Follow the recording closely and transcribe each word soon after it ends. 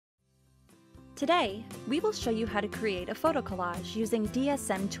Today, we will show you how to create a photo collage using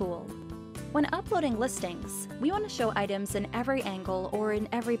DSM Tool. When uploading listings, we want to show items in every angle or in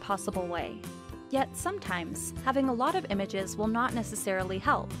every possible way. Yet sometimes, having a lot of images will not necessarily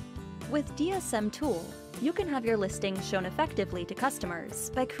help. With DSM Tool, you can have your listings shown effectively to customers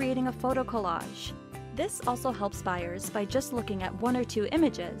by creating a photo collage. This also helps buyers by just looking at one or two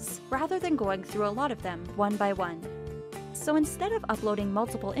images, rather than going through a lot of them one by one. So instead of uploading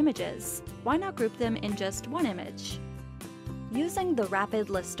multiple images, why not group them in just one image? Using the Rapid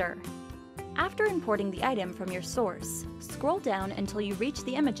Lister. After importing the item from your source, scroll down until you reach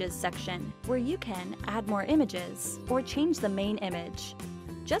the Images section, where you can add more images or change the main image.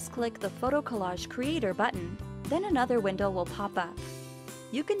 Just click the Photo Collage Creator button, then another window will pop up.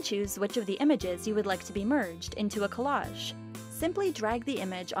 You can choose which of the images you would like to be merged into a collage. Simply drag the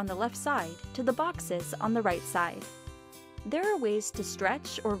image on the left side to the boxes on the right side. There are ways to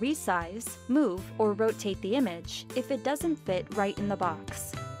stretch or resize, move, or rotate the image if it doesn't fit right in the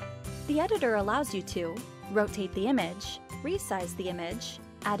box. The editor allows you to rotate the image, resize the image,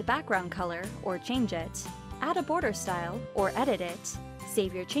 add background color or change it, add a border style or edit it,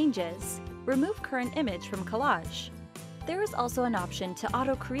 save your changes, remove current image from collage. There is also an option to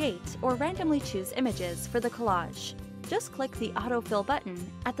auto-create or randomly choose images for the collage. Just click the Autofill button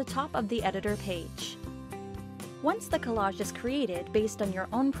at the top of the editor page. Once the collage is created based on your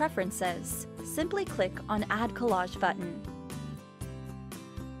own preferences, simply click on Add Collage button.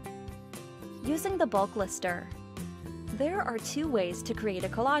 Using the bulk lister. There are two ways to create a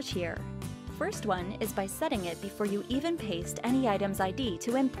collage here. First one is by setting it before you even paste any item's ID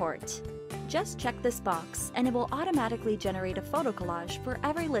to import. Just check this box and it will automatically generate a photo collage for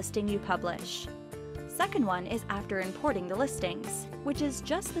every listing you publish. Second one is after importing the listings, which is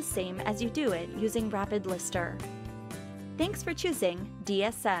just the same as you do it using Rapid Lister. Thanks for choosing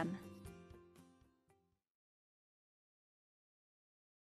DSM.